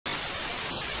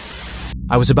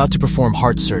I was about to perform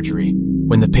heart surgery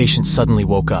when the patient suddenly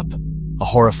woke up, a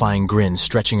horrifying grin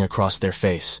stretching across their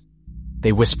face.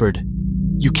 They whispered,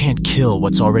 "You can't kill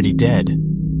what's already dead,"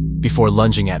 before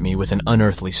lunging at me with an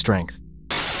unearthly strength.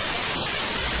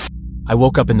 I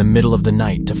woke up in the middle of the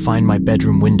night to find my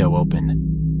bedroom window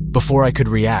open. Before I could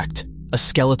react, a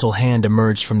skeletal hand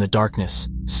emerged from the darkness,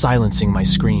 silencing my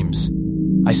screams.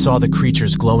 I saw the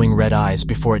creature's glowing red eyes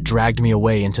before it dragged me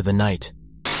away into the night.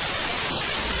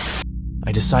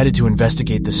 I decided to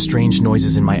investigate the strange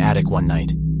noises in my attic one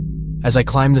night. As I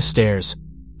climbed the stairs,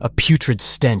 a putrid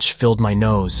stench filled my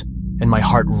nose, and my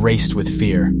heart raced with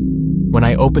fear. When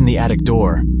I opened the attic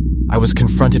door, I was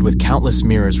confronted with countless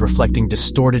mirrors reflecting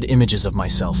distorted images of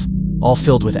myself, all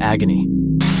filled with agony.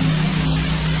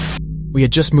 We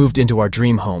had just moved into our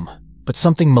dream home, but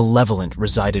something malevolent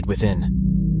resided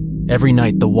within. Every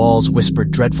night the walls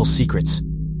whispered dreadful secrets,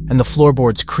 and the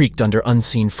floorboards creaked under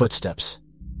unseen footsteps.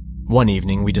 One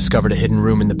evening we discovered a hidden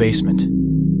room in the basement,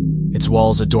 its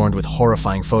walls adorned with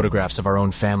horrifying photographs of our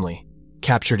own family,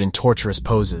 captured in torturous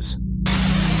poses.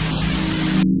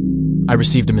 I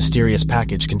received a mysterious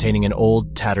package containing an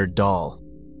old, tattered doll.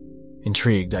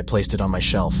 Intrigued, I placed it on my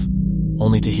shelf,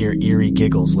 only to hear eerie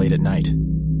giggles late at night.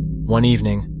 One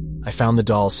evening, I found the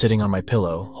doll sitting on my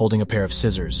pillow, holding a pair of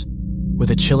scissors, with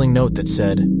a chilling note that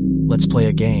said, "Let's play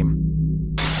a game."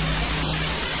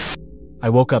 I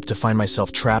woke up to find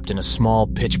myself trapped in a small,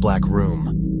 pitch-black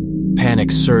room.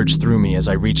 Panic surged through me as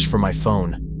I reached for my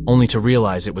phone, only to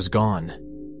realize it was gone.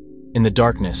 In the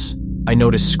darkness, I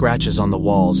noticed scratches on the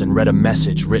walls and read a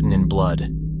message written in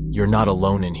blood. "You're not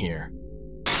alone in here."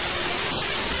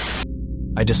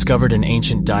 I discovered an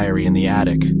ancient diary in the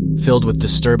attic, filled with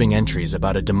disturbing entries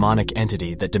about a demonic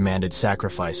entity that demanded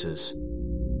sacrifices.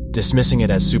 Dismissing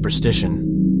it as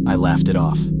superstition, I laughed it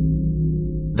off.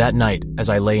 That night, as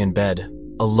I lay in bed,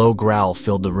 a low growl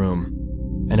filled the room,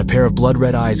 and a pair of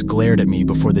blood-red eyes glared at me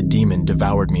before the demon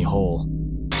devoured me whole.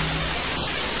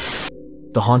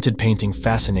 The haunted painting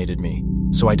fascinated me,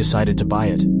 so I decided to buy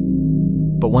it.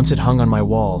 But once it hung on my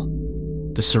wall,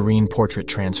 the serene portrait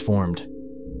transformed.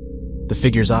 The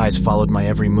figure's eyes followed my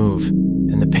every move,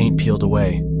 and the paint peeled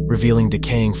away, revealing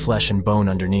decaying flesh and bone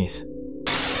underneath.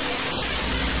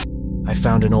 I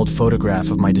found an old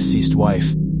photograph of my deceased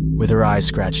wife, with her eyes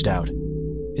scratched out.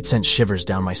 It sent shivers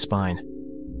down my spine.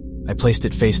 I placed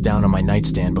it face down on my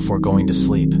nightstand before going to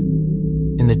sleep.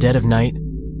 In the dead of night,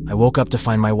 I woke up to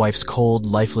find my wife's cold,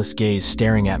 lifeless gaze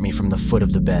staring at me from the foot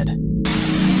of the bed.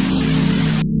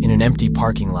 In an empty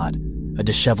parking lot, a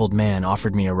disheveled man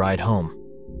offered me a ride home.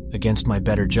 Against my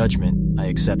better judgment, I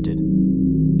accepted.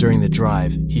 During the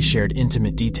drive, he shared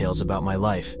intimate details about my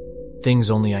life,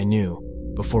 things only I knew,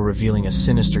 before revealing a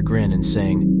sinister grin and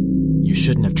saying, "You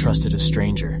shouldn't have trusted a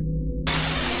stranger."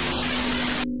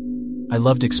 I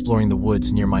loved exploring the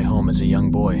woods near my home as a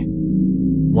young boy.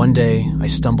 One day, I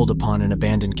stumbled upon an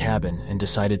abandoned cabin and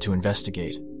decided to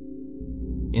investigate.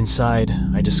 Inside,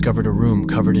 I discovered a room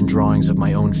covered in drawings of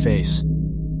my own face,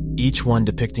 each one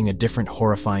depicting a different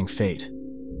horrifying fate.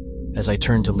 As I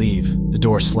turned to leave, the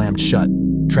door slammed shut,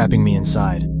 trapping me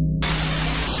inside.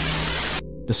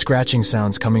 The scratching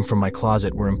sounds coming from my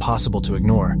closet were impossible to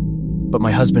ignore, but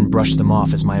my husband brushed them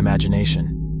off as my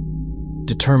imagination.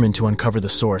 Determined to uncover the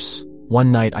source,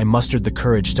 one night I mustered the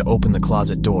courage to open the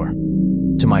closet door.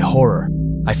 To my horror,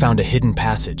 I found a hidden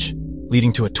passage,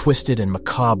 leading to a twisted and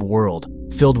macabre world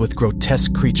filled with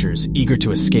grotesque creatures eager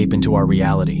to escape into our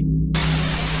reality.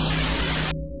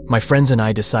 My friends and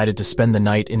I decided to spend the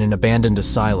night in an abandoned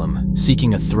asylum,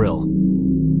 seeking a thrill.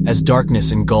 As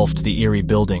darkness engulfed the eerie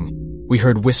building, we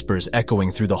heard whispers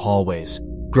echoing through the hallways,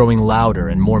 growing louder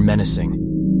and more menacing.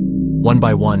 One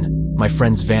by one, my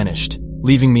friends vanished,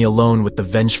 leaving me alone with the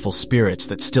vengeful spirits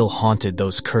that still haunted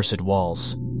those cursed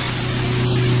walls.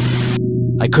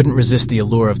 I couldn't resist the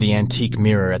allure of the antique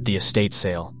mirror at the estate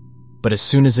sale, but as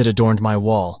soon as it adorned my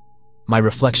wall, my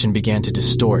reflection began to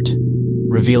distort,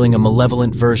 revealing a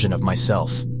malevolent version of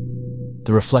myself.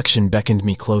 The reflection beckoned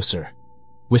me closer,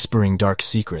 whispering dark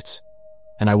secrets,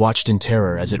 and I watched in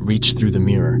terror as it reached through the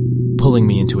mirror, pulling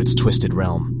me into its twisted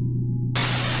realm.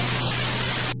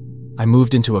 I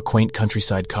moved into a quaint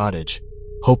countryside cottage,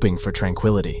 hoping for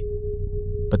tranquility.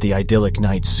 But the idyllic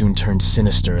night soon turned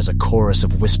sinister as a chorus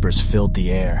of whispers filled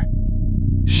the air.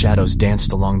 Shadows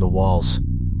danced along the walls,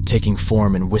 taking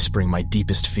form and whispering my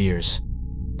deepest fears.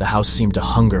 The house seemed to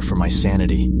hunger for my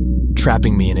sanity,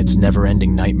 trapping me in its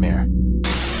never-ending nightmare.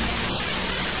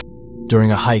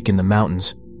 During a hike in the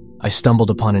mountains, I stumbled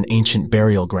upon an ancient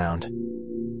burial ground.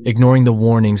 Ignoring the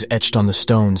warnings etched on the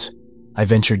stones, I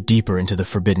ventured deeper into the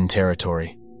forbidden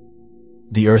territory.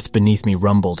 The earth beneath me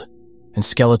rumbled, and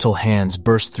skeletal hands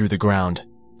burst through the ground,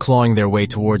 clawing their way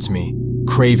towards me,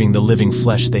 craving the living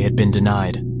flesh they had been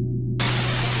denied.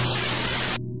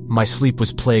 My sleep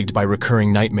was plagued by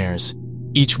recurring nightmares,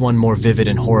 each one more vivid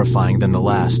and horrifying than the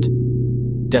last.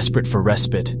 Desperate for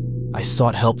respite, I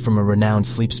sought help from a renowned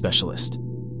sleep specialist.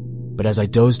 But as I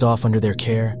dozed off under their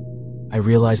care, I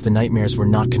realized the nightmares were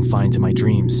not confined to my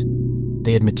dreams.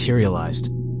 They had materialized,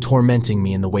 tormenting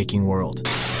me in the waking world.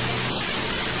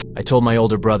 I told my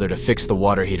older brother to fix the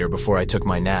water heater before I took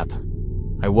my nap.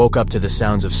 I woke up to the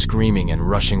sounds of screaming and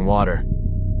rushing water.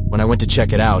 When I went to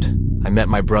check it out, I met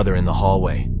my brother in the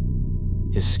hallway.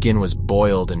 His skin was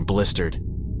boiled and blistered.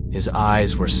 His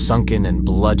eyes were sunken and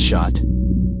bloodshot,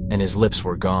 and his lips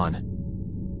were gone.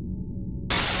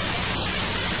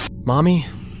 "Mommy,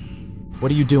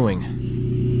 what are you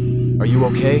doing? Are you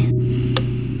okay?"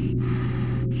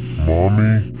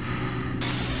 Mommy?